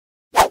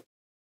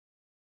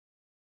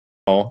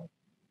Oh,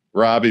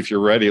 Rob, if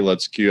you're ready,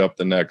 let's cue up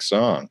the next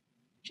song.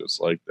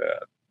 Just like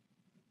that.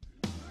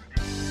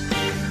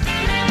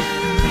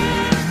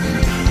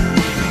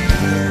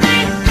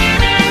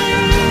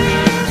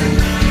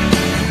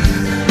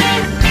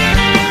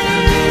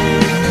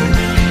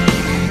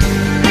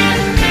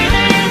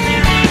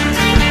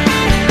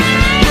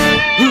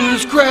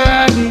 Who's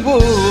crying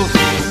wolf?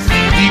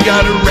 You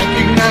gotta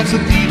recognize the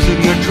thieves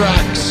in their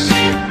tracks.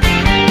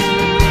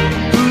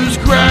 Who's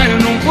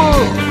crying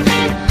wolf?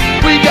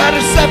 We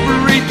gotta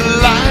separate the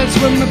lies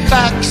from the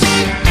facts.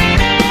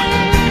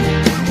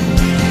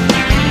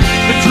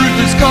 The truth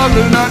is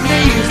calling our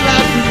names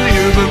loud and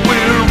clear, but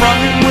we're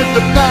running with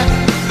the pack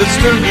that's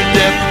turned to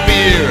deaf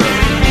fear.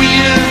 We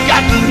have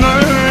got to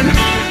learn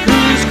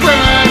who's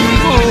crying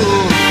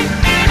wolf.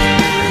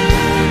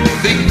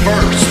 Think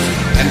first,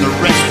 and the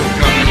rest will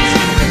come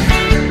easy.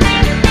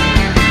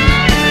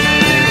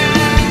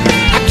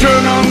 I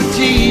turn on the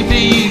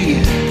TV,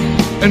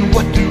 and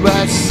what do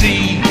I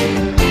see?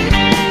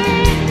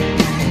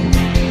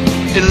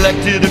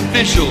 Elected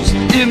officials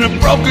in a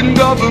broken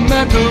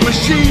governmental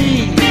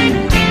machine,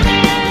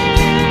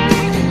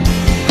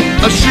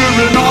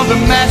 assuring all the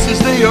masses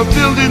they are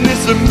building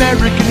this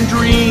American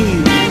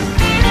dream,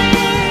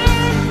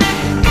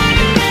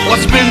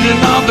 while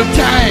spending all the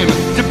time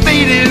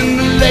debating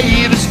the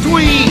latest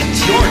tweet.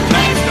 Your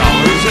tax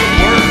dollars at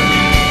work.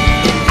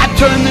 I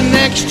turn the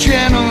next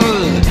channel,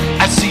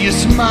 I see a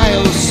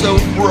smile so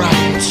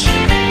bright,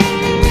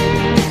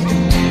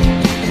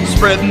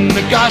 spreading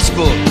the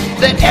gospel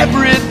that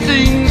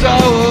everything's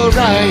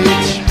alright.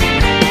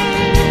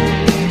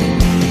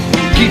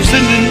 Keep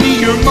sending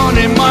me your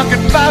money market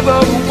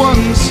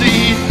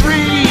 501c3,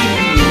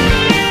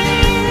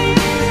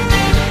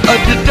 a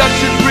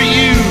deduction for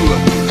you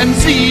and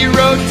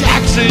zero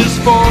taxes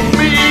for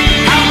me.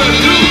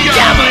 Hallelujah!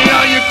 Tell me,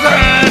 are you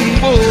crying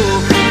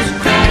wolf?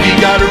 We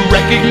gotta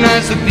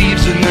recognize the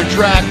thieves in their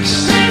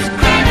tracks.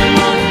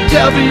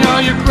 Tell me,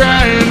 are you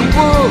crying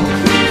wolf?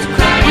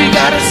 We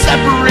gotta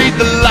separate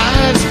the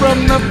lies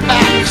from the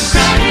facts.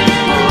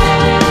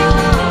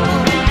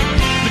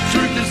 The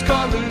truth is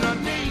calling our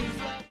names.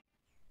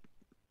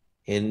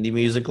 Indie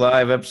Music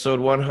Live, episode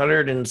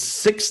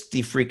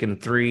 160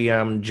 freaking 3.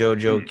 I'm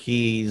JoJo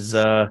Keys.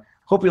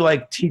 Hope you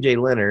like TJ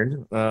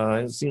Leonard.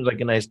 It seems like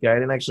a nice guy. I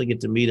didn't actually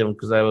get to meet him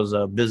because I was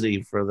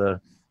busy for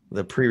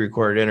the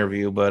pre-recorded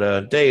interview.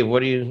 But Dave,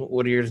 what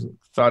are your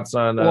thoughts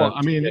on? Well,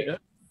 I mean,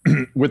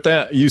 with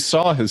that, you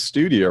saw his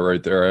studio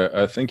right there.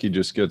 I think he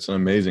just gets an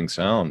amazing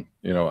sound,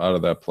 out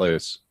of that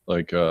place.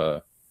 Like,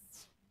 whether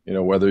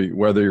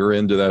you're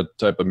into that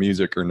type of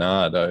music or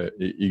not,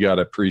 you got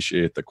to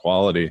appreciate the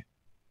quality.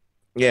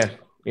 Yeah,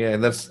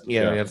 that's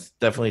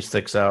definitely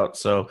sticks out.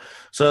 So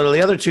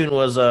the other tune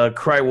was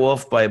 "Cry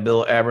Wolf" by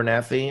Bill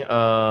Abernathy.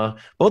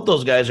 Both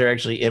those guys are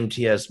actually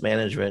MTS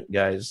management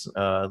guys.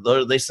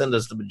 They send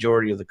us the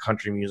majority of the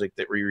country music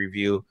that we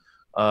review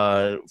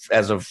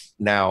as of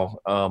now.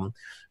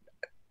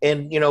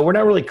 And, we're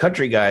not really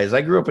country guys. I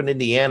grew up in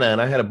Indiana,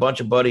 and I had a bunch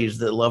of buddies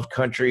that loved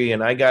country,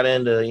 and I got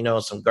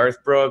into, some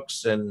Garth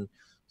Brooks and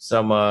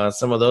some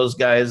of those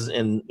guys,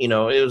 and,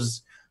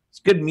 it's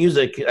good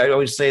music. I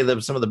always say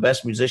that some of the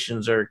best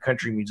musicians are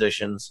country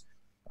musicians,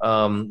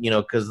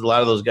 because a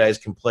lot of those guys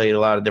can play a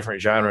lot of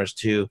different genres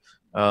too.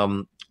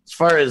 As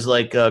far as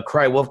like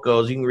Cry Wolf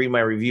goes, you can read my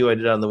review I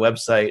did on the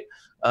website.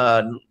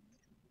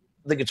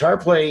 The guitar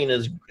playing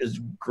is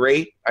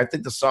great. I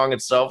think the song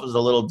itself is a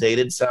little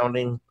dated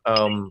sounding.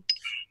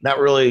 Not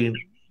really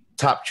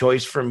top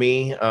choice for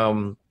me.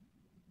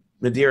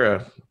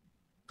 Nadira,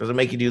 does it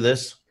make you do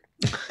this?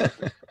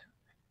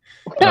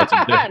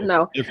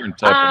 No. Different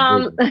type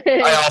of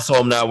I also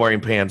am not wearing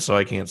pants, so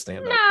I can't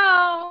stand up.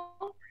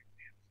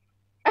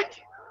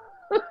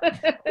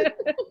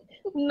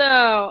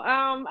 No.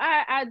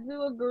 I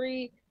do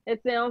agree.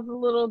 It sounds a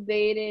little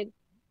dated.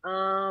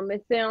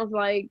 It sounds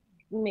like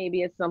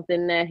maybe it's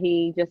something that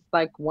he just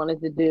like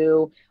wanted to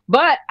do,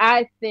 but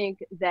I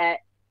think that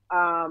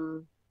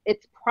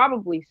it's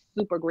probably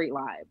super great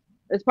live.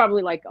 It's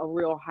probably like a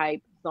real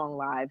hype song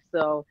live.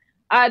 So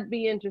I'd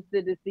be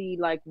interested to see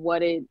like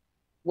what it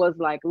was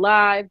like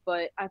live,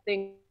 but I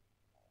think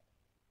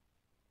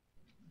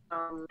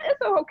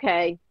it's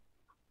okay.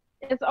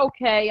 It's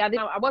okay.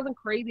 I wasn't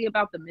crazy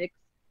about the mix.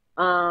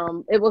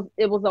 It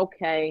was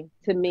okay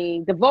to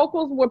me. The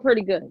vocals were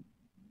pretty good.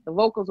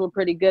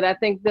 I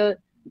think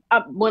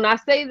when I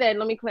say that,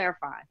 let me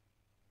clarify.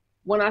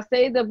 When I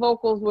say the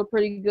vocals were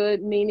pretty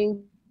good,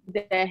 meaning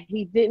that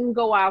he didn't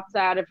go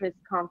outside of his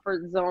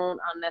comfort zone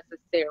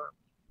unnecessarily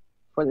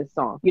for this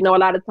song. A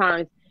lot of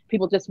times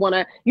people just want to,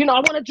 I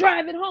want to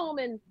drive it home,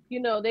 and,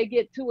 they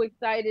get too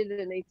excited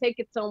and they take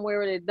it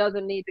somewhere that it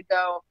doesn't need to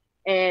go.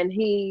 And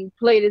he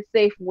played it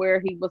safe where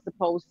he was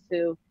supposed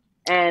to.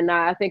 And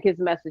I think his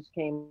message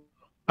came.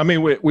 I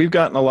mean, we've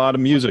gotten a lot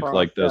of music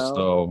like this,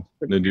 though,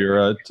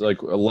 Nadira. It's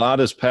like a lot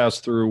has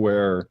passed through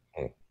where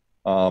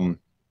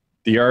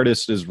the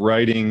artist is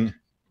writing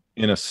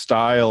in a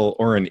style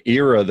or an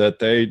era that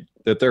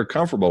they're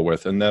comfortable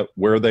with and that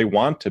where they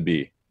want to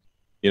be.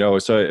 You know,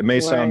 so it may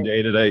sound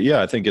Right. dated.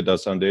 Yeah, I think it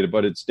does sound dated,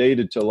 but it's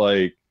dated to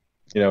like,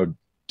 you know,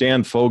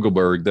 Dan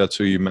Fogelberg. That's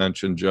who you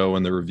mentioned, Joe,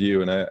 in the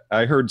review. And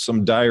I heard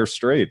some Dire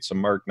Straits, some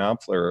Mark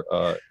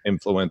Knopfler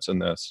influence in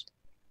this.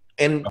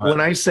 And when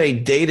I say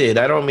dated,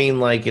 I don't mean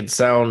like it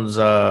sounds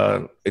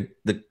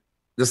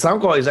the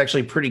sound quality is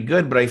actually pretty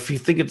good, but I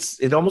think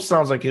it almost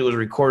sounds like it was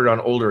recorded on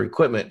older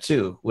equipment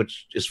too,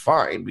 which is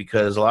fine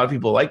because a lot of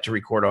people like to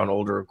record on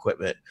older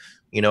equipment.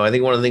 You know, I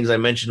think one of the things I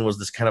mentioned was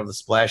this kind of the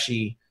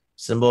splashy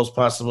cymbals,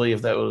 possibly,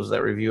 if that was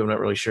that review. I'm not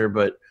really sure,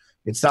 but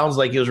it sounds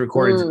like it was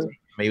recorded.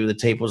 Maybe the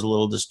tape was a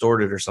little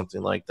distorted or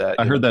something like that.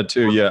 I heard that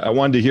too. Yeah, I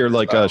wanted to hear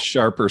like a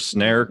sharper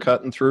snare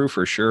cutting through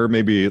for sure.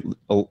 Maybe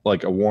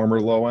like a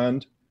warmer low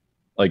end,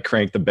 like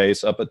crank the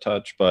bass up a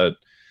touch. But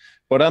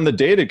on the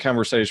dated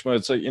conversation,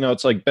 it's like, you know,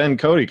 it's like Ben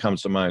Cody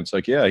comes to mind. It's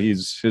like, yeah,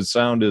 his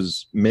sound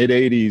is mid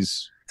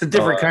 '80s. It's a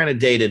different kind of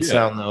dated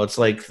sound, though. It's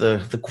like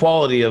the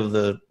quality of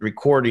the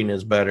recording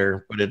is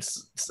better, but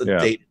it's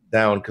dated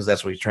down because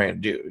that's what he's trying to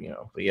do, you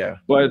know. But yeah.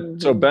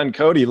 But so Ben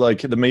Cody,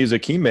 like the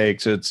music he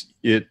makes,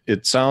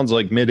 it sounds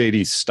like mid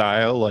 '80s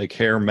style, like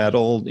hair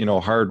metal, you know,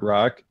 hard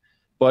rock,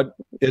 but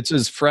it's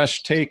his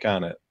fresh take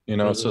on it, you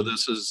know. So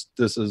this is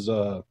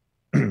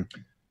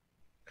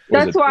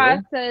that's why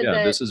I said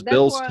that. This is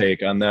Bill's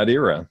take on that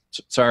era.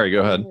 Sorry,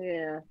 go ahead.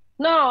 Yeah.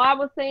 No, I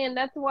was saying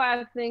that's why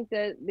I think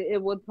that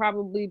it would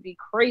probably be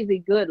crazy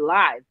good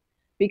live,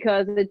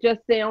 because it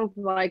just sounds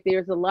like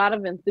there's a lot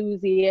of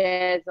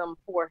enthusiasm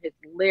for his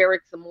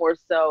lyrics more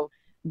so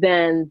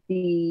than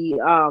the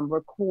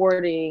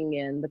recording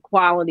and the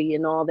quality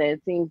and all that.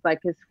 It seems like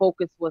his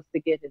focus was to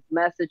get his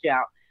message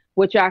out,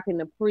 which I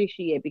can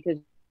appreciate because,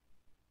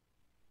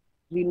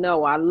 you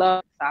know,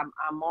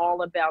 I'm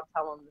all about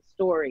telling the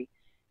story.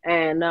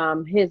 And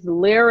his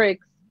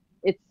lyrics,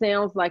 it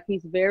sounds like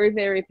he's very,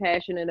 very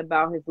passionate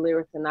about his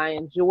lyrics, and I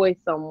enjoy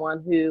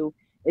someone who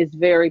is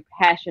very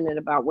passionate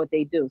about what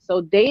they do.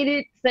 So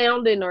dated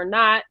sounding or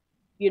not,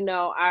 you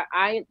know,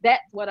 I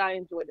that's what I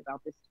enjoyed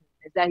about this tune,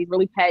 is that he's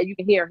really you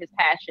can hear his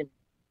passion,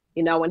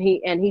 you know, and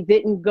he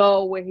didn't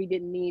go where he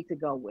didn't need to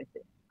go with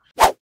it.